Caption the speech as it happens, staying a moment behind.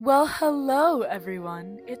Well, hello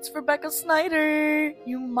everyone. It's Rebecca Snyder.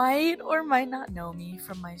 You might or might not know me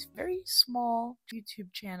from my very small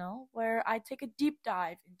YouTube channel where I take a deep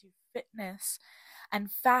dive into fitness and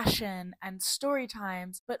fashion and story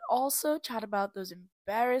times, but also chat about those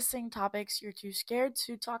embarrassing topics you're too scared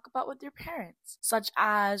to talk about with your parents, such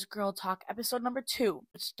as Girl Talk episode number 2,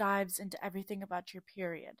 which dives into everything about your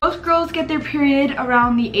period. Most girls get their period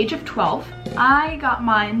around the age of 12. I got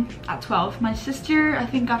mine at 12. My sister, I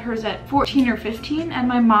think, got hers at 14 or 15, and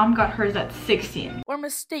my mom got hers at 16. Or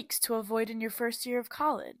mistakes to avoid in your first year of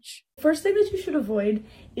college. First thing that you should avoid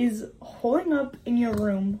is holding up in your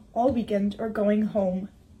room all weekend or going home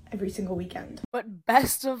every single weekend. But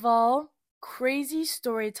best of all, crazy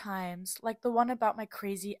story times like the one about my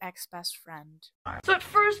crazy ex-best friend. So at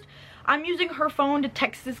first, I'm using her phone to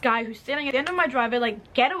text this guy who's standing at the end of my driveway,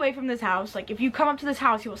 like, get away from this house. Like, if you come up to this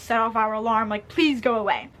house, he will set off our alarm. Like, please go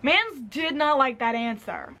away. Mans did not like that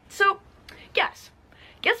answer. So, guess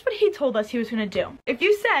what he told us he was gonna do. If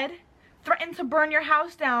you said, threaten to burn your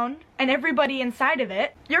house down and everybody inside of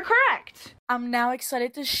it, you're correct. I'm now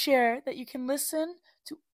excited to share that you can listen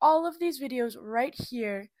to all of these videos right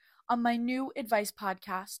here on my new advice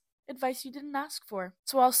podcast, Advice You Didn't Ask For.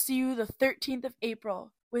 So I'll see you the 13th of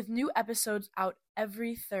April with new episodes out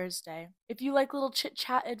every Thursday. If you like little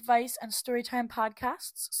chit-chat advice and storytime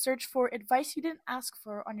podcasts, search for Advice You Didn't Ask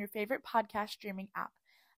For on your favorite podcast streaming app.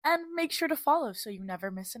 And make sure to follow so you never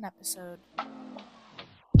miss an episode.